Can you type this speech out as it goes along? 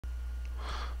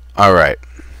Alright,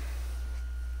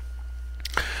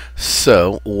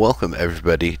 so welcome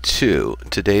everybody to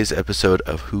today's episode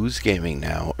of Who's Gaming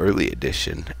Now Early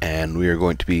Edition, and we are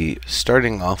going to be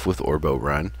starting off with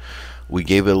Orborun. We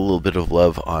gave it a little bit of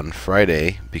love on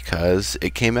Friday because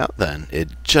it came out then.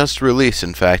 It just released.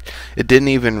 In fact, it didn't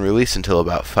even release until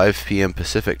about 5 p.m.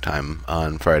 Pacific time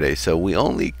on Friday, so we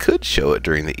only could show it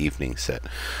during the evening set.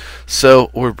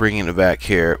 So we're bringing it back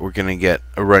here. We're going to get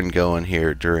a run going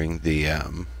here during the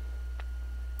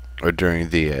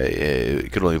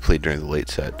it could only play during the late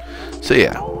set. So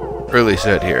yeah, early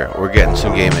set here. We're getting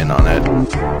some game in on it.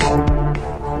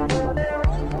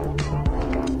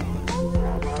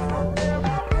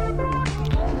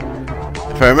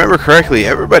 If I remember correctly,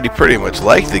 everybody pretty much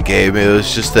liked the game. It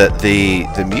was just that the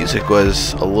music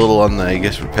was a little on the, I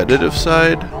guess, repetitive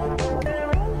side.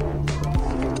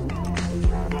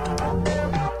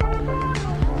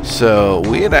 So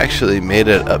we had actually made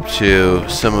it up to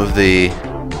some of the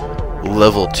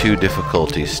level 2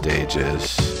 difficulty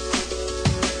stages.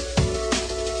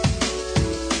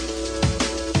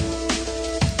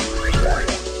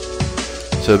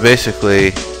 So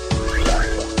basically,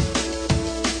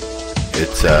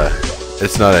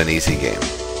 it's not an easy game.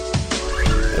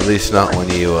 At least not when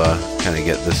you kind of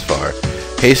get this far.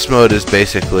 Haste mode is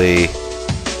basically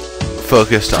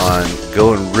focused on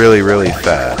going really, really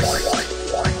fast.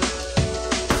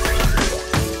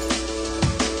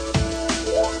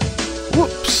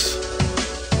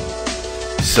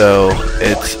 So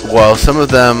it's, while some of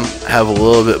them have a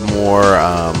little bit more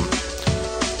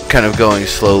kind of going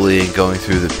slowly and going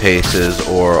through the paces,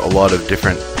 or a lot of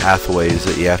different pathways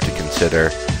that you have to consider,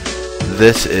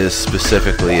 this is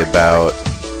specifically about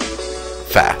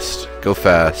fast. Go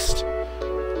fast,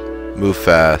 move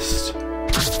fast,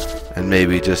 and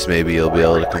maybe, just maybe, you'll be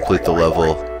able to complete the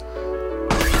level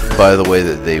by the way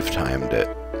that they've timed it.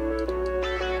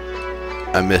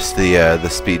 I missed the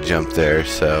speed jump there,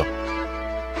 so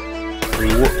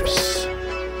whoops.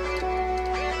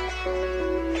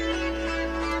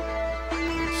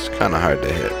 It's kind of hard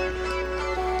to hit.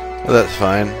 Well, that's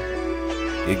fine.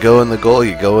 You go in the goal,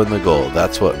 you go in the goal.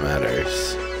 That's what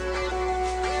matters.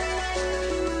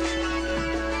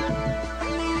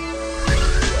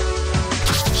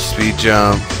 Speed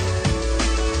jump.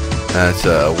 That's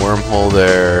a wormhole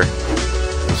there.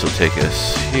 This will take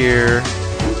us here.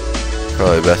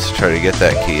 Probably best to try to get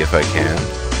that key if I can.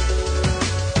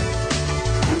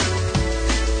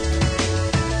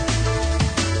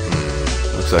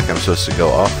 Looks like I'm supposed to go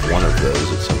off one of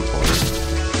those at some point.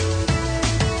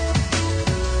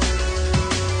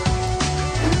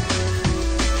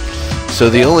 So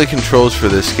the only controls for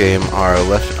this game are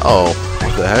left. Oh,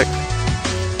 what the heck?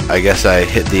 I guess I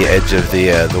hit the edge of the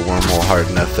wormhole hard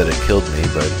enough that it killed me,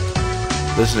 but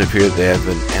it doesn't appear they have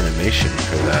an animation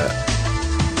for that.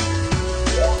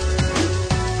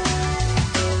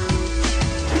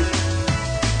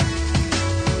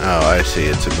 Oh, I see.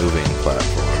 It's a moving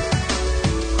platform.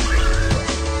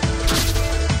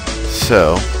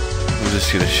 So, I'm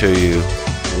just going to show you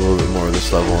a little bit more of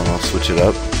this level, and I'll switch it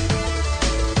up.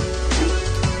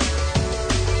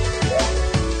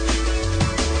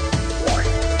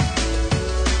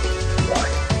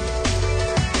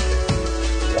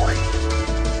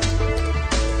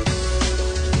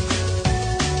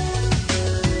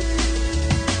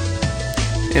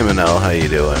 Hey Manel, how you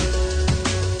doing?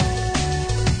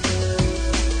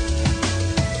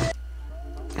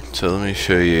 So let me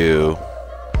show you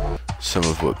some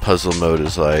of what puzzle mode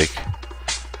is like.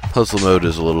 Puzzle mode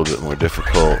is a little bit more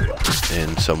difficult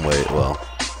in some way. Well,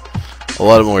 a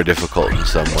lot more difficult in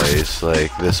some ways.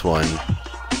 Like this one,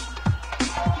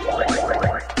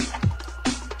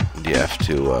 you have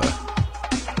to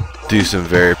do some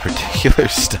very particular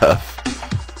stuff.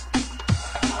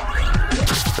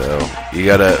 So you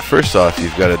gotta, first off,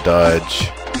 you've gotta dodge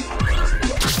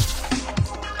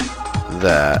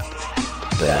that.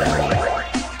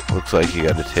 Then looks like you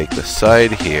got to take the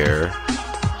side here.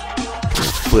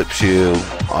 It flips you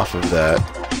off of that.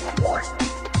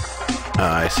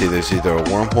 I see there's either a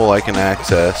wormhole I can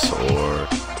access, or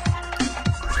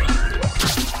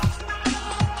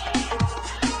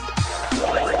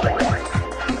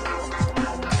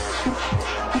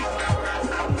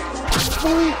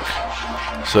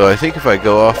so I think if I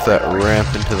go off that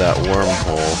ramp into that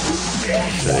wormhole,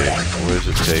 let's see, where does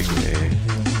it take me?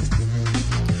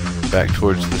 Back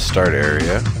towards the start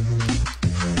area.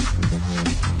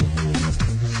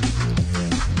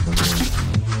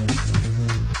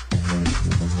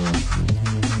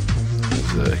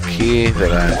 There's a key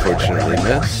that I unfortunately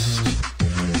missed.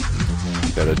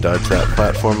 Gotta dodge that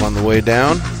platform on the way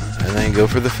down, and then go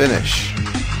for the finish.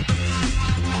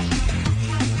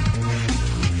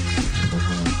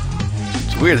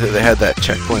 weird that they had that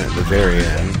checkpoint at the very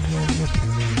end.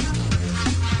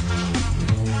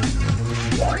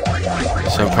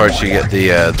 Some parts you get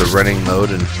the running mode,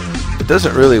 and it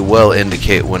doesn't really well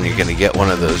indicate when you're going to get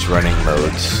one of those running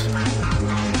modes.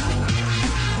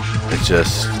 It's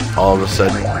just all of a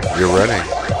sudden you're running.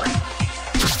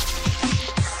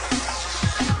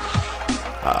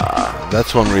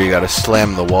 That's one where you got to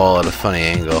slam the wall at a funny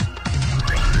angle.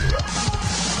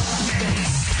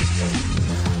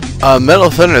 Metal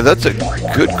Thunder, that's a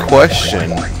good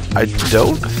question. I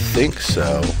don't think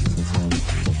so.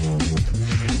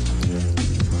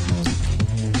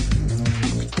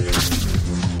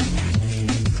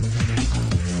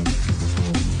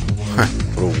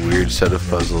 What a weird set of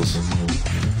puzzles.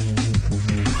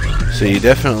 So you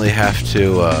definitely have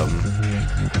to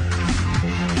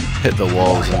hit the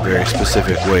walls in very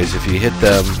specific ways. If you hit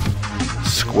them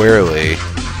squarely,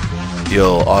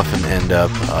 you'll often end up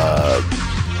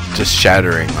just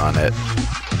shattering on it.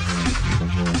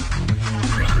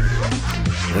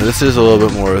 Now, this is a little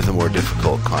bit more of the more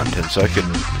difficult content, so I could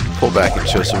pull back and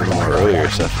show some of the more earlier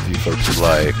stuff if you folks would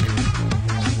like.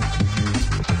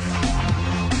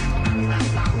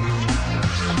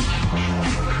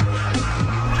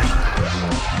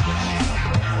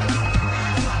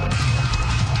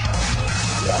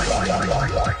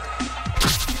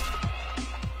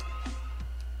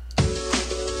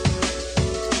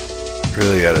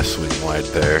 Really gotta swing wide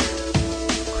there.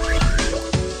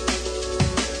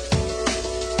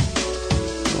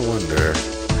 I wonder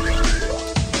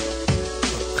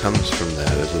what comes from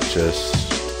that. Is it just...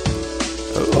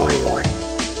 oh,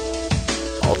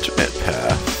 alternate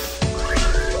path.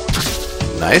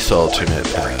 Nice alternate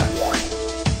path.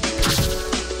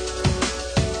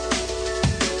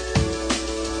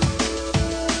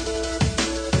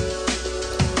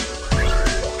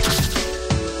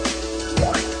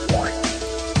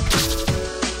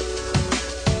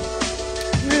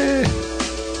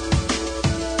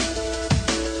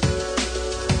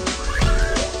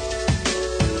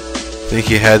 Think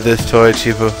you had this toy,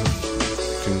 cheapo,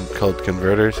 called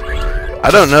Converters? I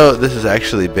don't know if this is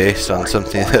actually based on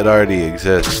something that already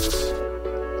exists.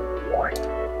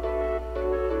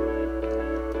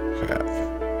 Crap.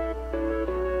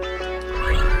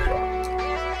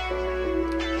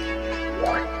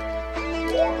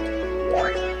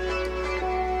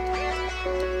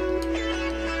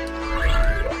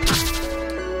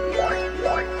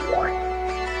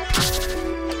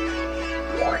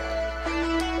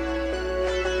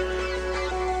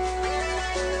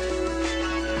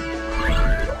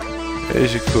 Hey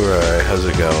Kurai, how's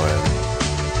it going?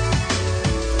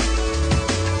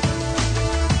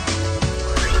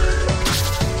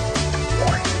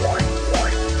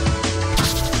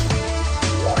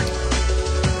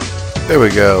 There we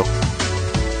go.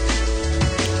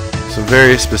 Some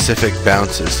very specific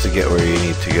bounces to get where you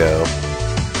need to go.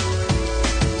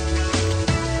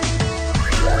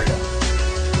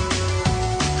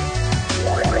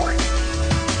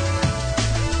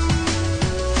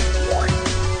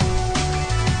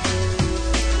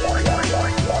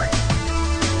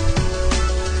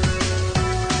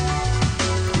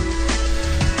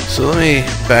 So let me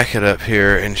back it up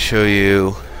here and show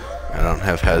you. I don't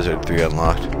have Hazard 3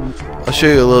 unlocked. I'll show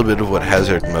you a little bit of what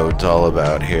Hazard mode's all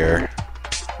about here.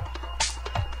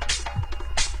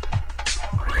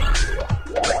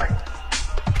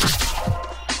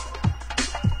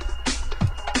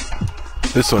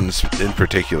 This one's in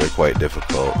particular quite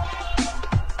difficult.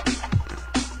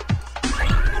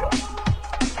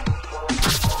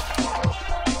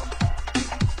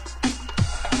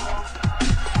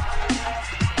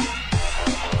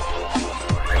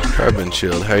 Carbon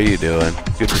Shield, how you doing?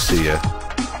 Good to see you.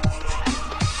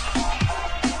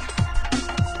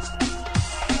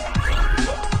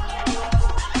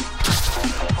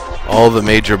 All the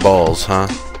major balls, huh?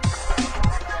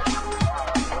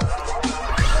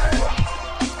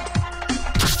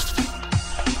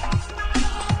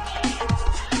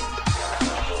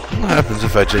 What happens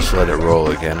if I just let it roll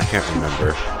again? I can't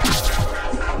remember.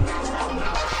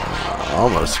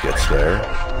 Almost gets there.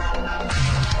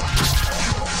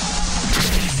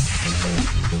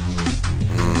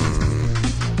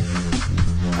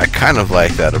 I kind of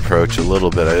like that approach a little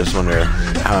bit. I just wonder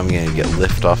how I'm going to get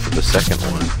lift off of the second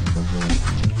one.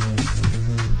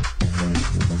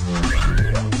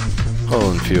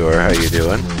 Hello, Fewer, how you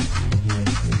doing?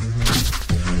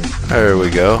 There we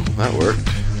go. That worked.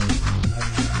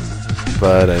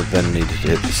 But I then needed to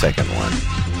hit the second one.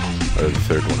 Or the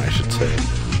third one, I should say.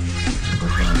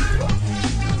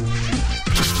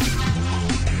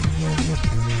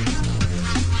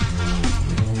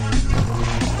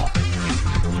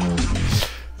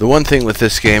 The one thing with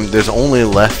this game, there's only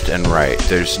left and right.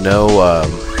 There's no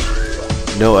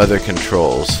other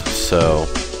controls, so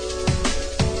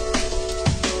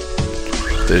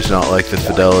there's not like the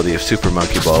fidelity of Super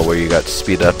Monkey Ball where you got to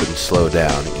speed up and slow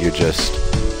down. You're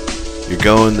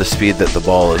going the speed that the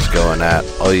ball is going at.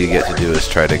 All you get to do is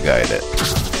try to guide it.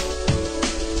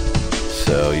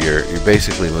 So you're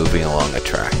basically moving along a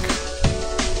track.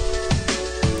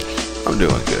 I'm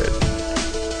doing good.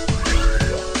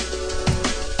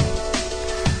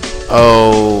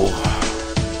 Oh,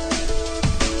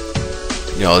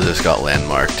 y'all just got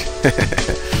landmarked.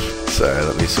 Sorry,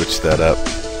 let me switch that up.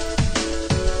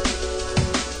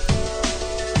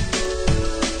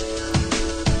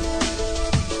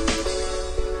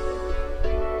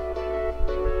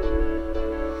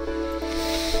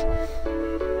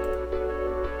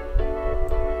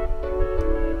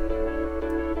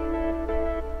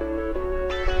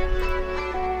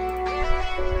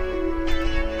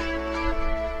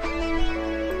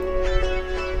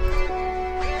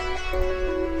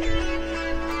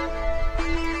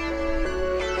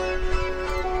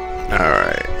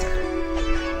 Alright.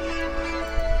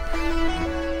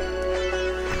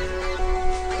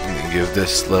 Give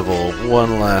this level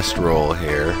one last roll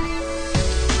here. Go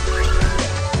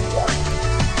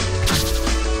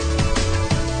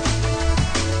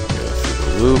through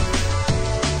the loop.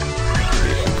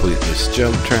 You complete this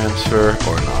jump transfer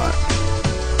or not.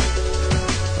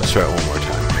 Let's try it one more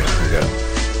time here. We got a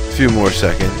few more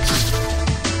seconds.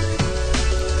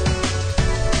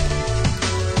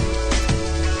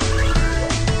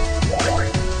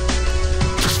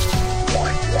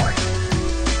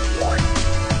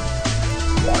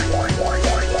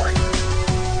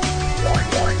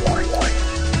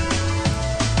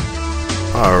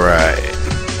 Alright.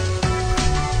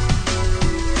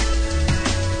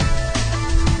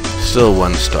 Still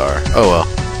 1 star. Oh well.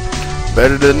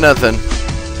 Better than nothing.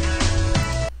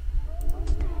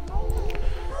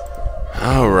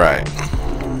 Alright.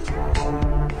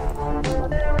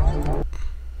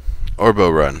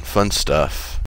 Orborun. Fun stuff.